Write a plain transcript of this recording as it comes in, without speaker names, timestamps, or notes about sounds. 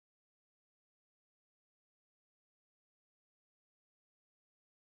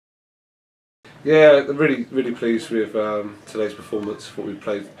Yeah, really pleased with today's performance. Thought we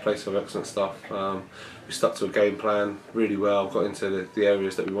played some excellent stuff. We stuck to a game plan really well, got into the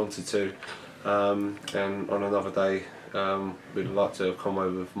areas that we wanted to, and on another day we'd like to come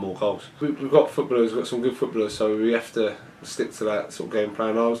away with more goals. We've got footballers, we've got some good footballers, so we have to stick to that sort of game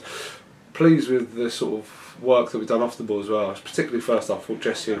plan. I was pleased with the sort of work that we've done off the ball as well, particularly first half. I thought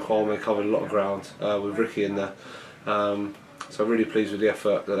Jesse and Kwame covered a lot of ground with Ricky in there. So I'm really pleased with the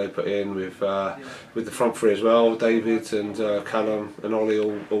effort that they put in with the front three as well. David and Callum and Ollie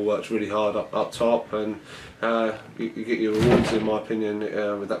all worked really hard up top, and you get your rewards, in my opinion,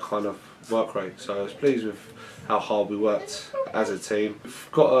 with that kind of work rate. So I was pleased with how hard we worked as a team. We've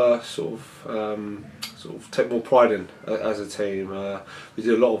got to sort of take more pride in as a team. We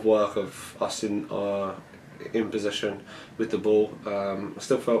did a lot of work of us in possession with the ball. I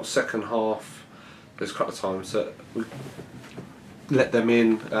still felt second half there's a couple of times that we let them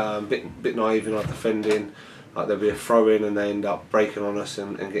in, bit naive in our defending. Like there'll be a throw in and they end up breaking on us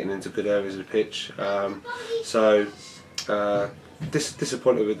and getting into good areas of the pitch.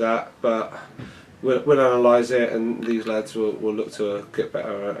 Disappointed with that, but we'll analyse it, and these lads will look to get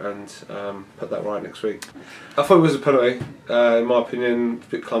better and put that right next week. I thought it was a penalty, in my opinion,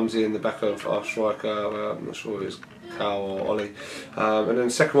 a bit clumsy in the back of our striker. I'm not sure if it was Cal or Ollie. And then the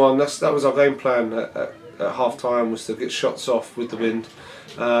second one, that was our game plan at half time, was to get shots off with the wind,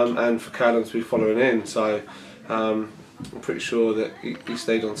 and for Callum to be following in. So I'm pretty sure that he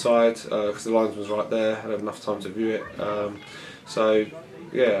stayed on side because the linesman was right there, had enough time to view it. So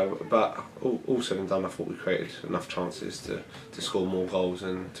yeah, but all said and done, I thought we created enough chances to score more goals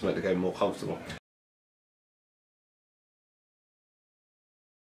and to make the game more comfortable.